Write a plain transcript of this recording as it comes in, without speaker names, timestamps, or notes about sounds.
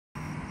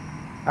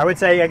I would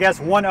say, I guess,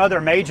 one other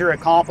major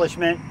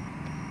accomplishment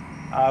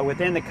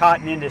within the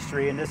cotton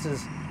industry, and this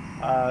is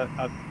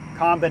a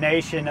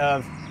combination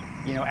of,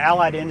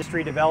 allied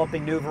industry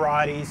developing new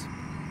varieties,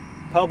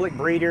 public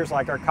breeders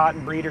like our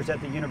cotton breeders at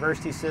the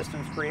university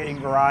systems creating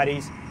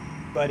varieties.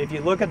 But if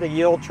you look at the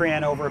yield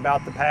trend over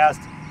about the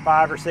past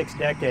 5 or 6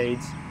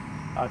 decades,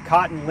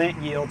 cotton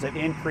lint yields have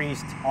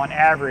increased on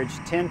average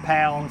 10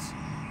 pounds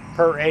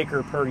per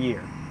acre per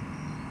year.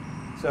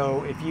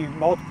 So if you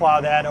multiply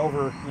that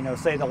over,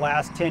 say the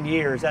last 10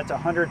 years, that's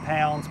 100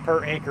 pounds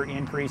per acre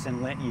increase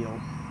in lint yield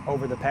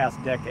over the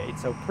past decade.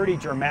 So pretty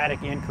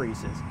dramatic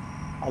increases.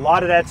 A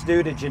lot of that's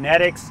due to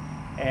genetics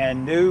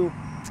and new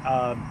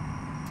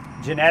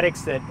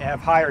genetics that have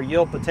higher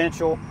yield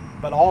potential,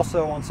 but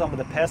also on some of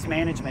the pest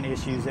management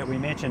issues that we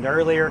mentioned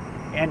earlier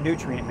and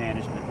nutrient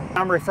management.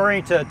 I'm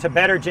referring to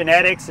better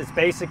genetics. It's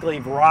basically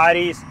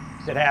varieties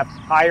that have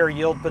higher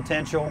yield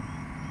potential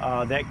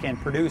that can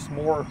produce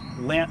more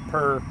lint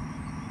per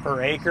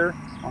acre,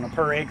 on a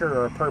per acre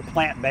or a per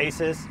plant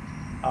basis.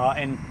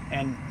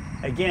 And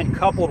again,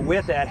 coupled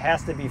with that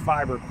has to be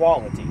fiber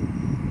quality.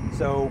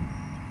 So,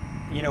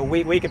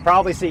 we could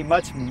probably see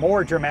much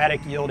more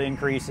dramatic yield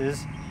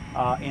increases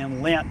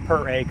in lint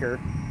per acre,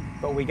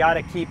 but we got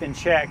to keep in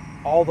check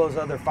all those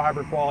other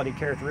fiber quality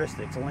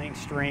characteristics, length,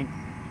 strength,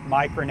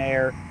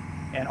 micronair,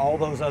 and all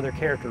those other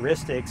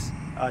characteristics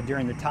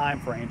during the time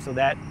frame. So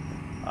that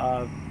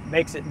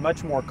makes it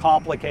much more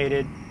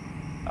complicated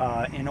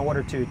in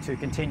order to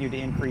continue to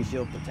increase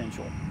yield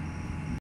potential.